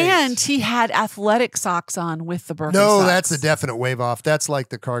date. And he had athletic socks on with the Birkenstocks. No, that's a definite wave off. That's like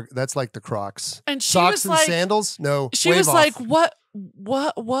the Crocs. And she socks was and sandals? No, she was off. Like,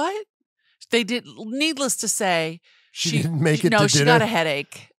 what? They did, needless to say, she didn't make it to dinner? No, she got a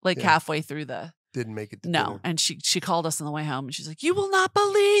headache halfway through Didn't make it to dinner. No, and she called us on the way home, and she's like, "You will not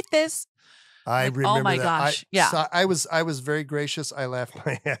believe this." I remember. Oh my gosh! So I was very gracious. I laughed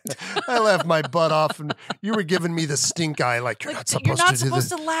my butt off, and you were giving me the stink eye, like you're not supposed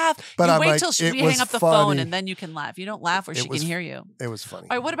to laugh. But you I'm wait till we hang up the phone, and then you can laugh. You don't laugh where she can hear you. It was funny.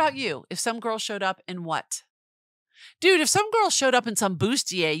 All right, what about you? If some girl showed up in what? Dude, if some girl showed up in some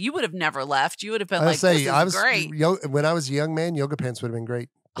bustier, you would have never left. You would have been this is great. When I was a young man, yoga pants would have been great.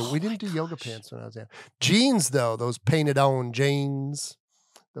 But we didn't do yoga pants when I was young. Jeans, though, those painted on jeans,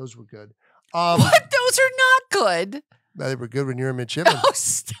 those were good. What? Those are not good. They were good when you were a midshipman. Oh,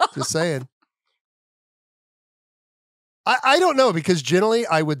 stop. Just saying. I don't know, because generally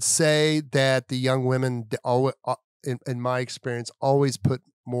I would say that the young women, in my experience, always put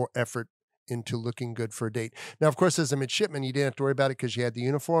more effort into looking good for a date. Now, of course, as a midshipman, you didn't have to worry about it because you had the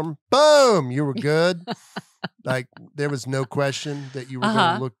uniform. Boom! You were good. Like, there was no question that you were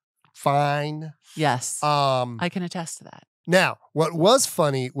going to look fine. Yes. I can attest to that. Now, what was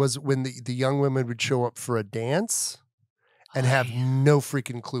funny was when the young women would show up for a dance, and have no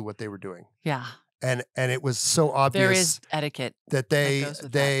freaking clue what they were doing. Yeah. And it was so obvious. There is etiquette that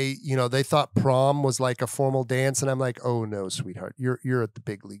they you know, they thought prom was like a formal dance, and I'm like, oh no, sweetheart, you're at the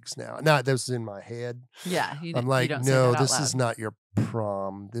big leagues now. No, this is in my head. Yeah, I'm like, no, this is not your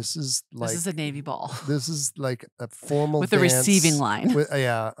prom. This is like, this is a Navy ball. This is like a formal with dance a receiving line. With,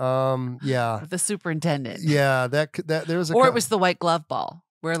 with the superintendent. Yeah, that there's a or it was the white glove ball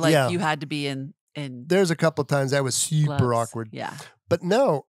where like you had to be in. There's a couple times that was super gloves. Awkward. Yeah, but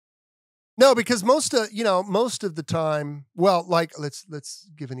no, because most of the time, well, like let's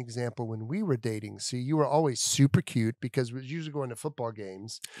give an example. When we were dating, see, you were always super cute because we was usually going to football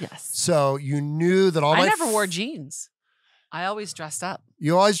games. Yes. So you knew that I never wore jeans. I always dressed up.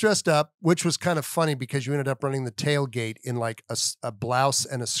 You always dressed up, which was kind of funny because you ended up running the tailgate in like a blouse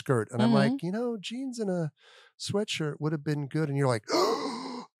and a skirt. And I'm like, jeans and a sweatshirt would have been good. And you're like,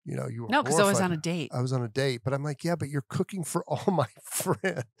 you were no, because I was on a date. I was on a date, but I'm like, yeah, but you're cooking for all my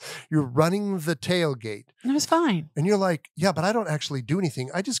friends. You're running the tailgate. It was fine. And you're like, yeah, but I don't actually do anything.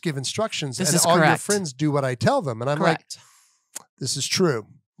 I just give instructions, this and is all correct. Your friends do what I tell them. And I'm like, this is true.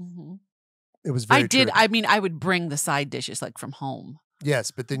 Mm-hmm. It was very true. I mean, I would bring the side dishes like from home. Yes,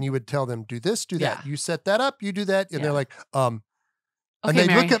 but then you would tell them, do this, do that. You set that up, you do that. And they're like, and they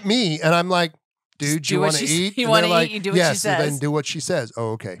look at me and I'm like, dude, you want to eat? You want to eat, you do what she says. Yes, then do what she says.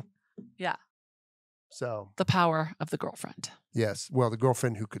 Oh, okay. Yeah. So. The power of the girlfriend. Yes. Well, the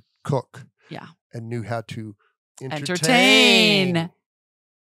girlfriend who could cook. Yeah. And knew how to entertain.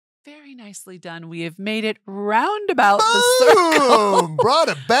 Very nicely done. We have made it roundabout the circle. Brought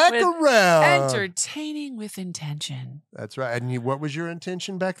it back around. Entertaining with intention. That's right. And what was your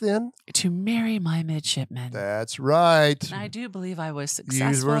intention back then? To marry my midshipman. That's right. And I do believe I was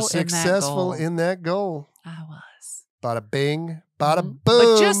successful. You were successful in that goal. I was. Bada bing, bada boom.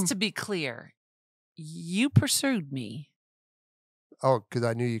 But just to be clear, you pursued me. Oh, because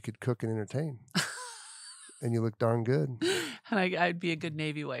I knew you could cook and entertain. And you look darn good. And I'd be a good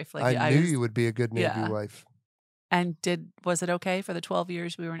Navy wife. Like I knew you would be a good Navy wife. And was it okay for the 12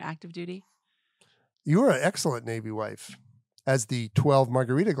 years we were in active duty? You were an excellent Navy wife, as the 12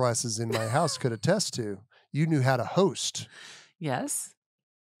 margarita glasses in my house could attest to. You knew how to host. Yes.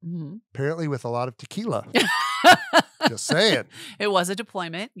 Mm-hmm. Apparently with a lot of tequila. Just saying. It was a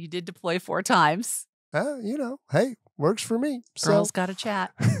deployment. You did deploy 4 times. Hey, works for me. Girls got to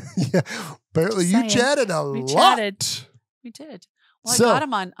chat. Yeah. Apparently you chatted a lot. Chatted. We did. Well, I got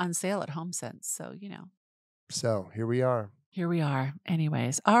them on sale at HomeSense, so So here we are. Here we are.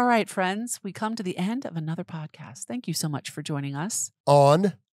 Anyways. All right, friends. We come to the end of another podcast. Thank you so much for joining us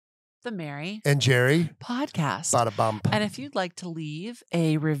on the Mary and Jerry podcast. Bada bump. And if you'd like to leave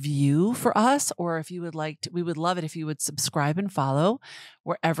a review for us, or if you would like to, we would love it if you would subscribe and follow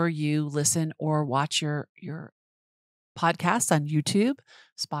wherever you listen or watch your podcasts on YouTube,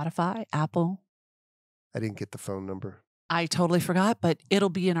 Spotify, Apple. I didn't get the phone number. I totally forgot, but it'll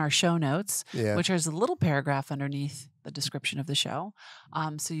be in our show notes, which is a little paragraph underneath the description of the show.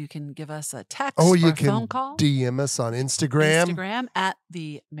 So you can give us a text or a phone call. DM us on Instagram. Instagram at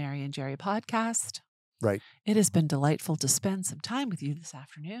the Mary and Jerry podcast. Right. It has been delightful to spend some time with you this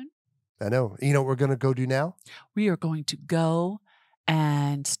afternoon. I know. You know what we're going to go do now? We are going to go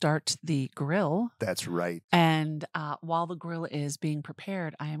and start the grill. That's right. And while the grill is being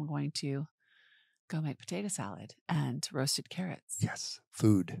prepared, I am going to go make potato salad and roasted carrots. Yes,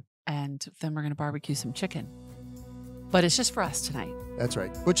 food. And then we're going to barbecue some chicken. But it's just for us tonight. That's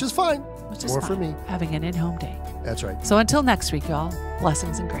right. Which is fine. Or for me. Having an in-home day. That's right. So until next week, y'all,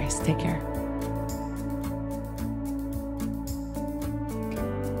 blessings and grace. Take care.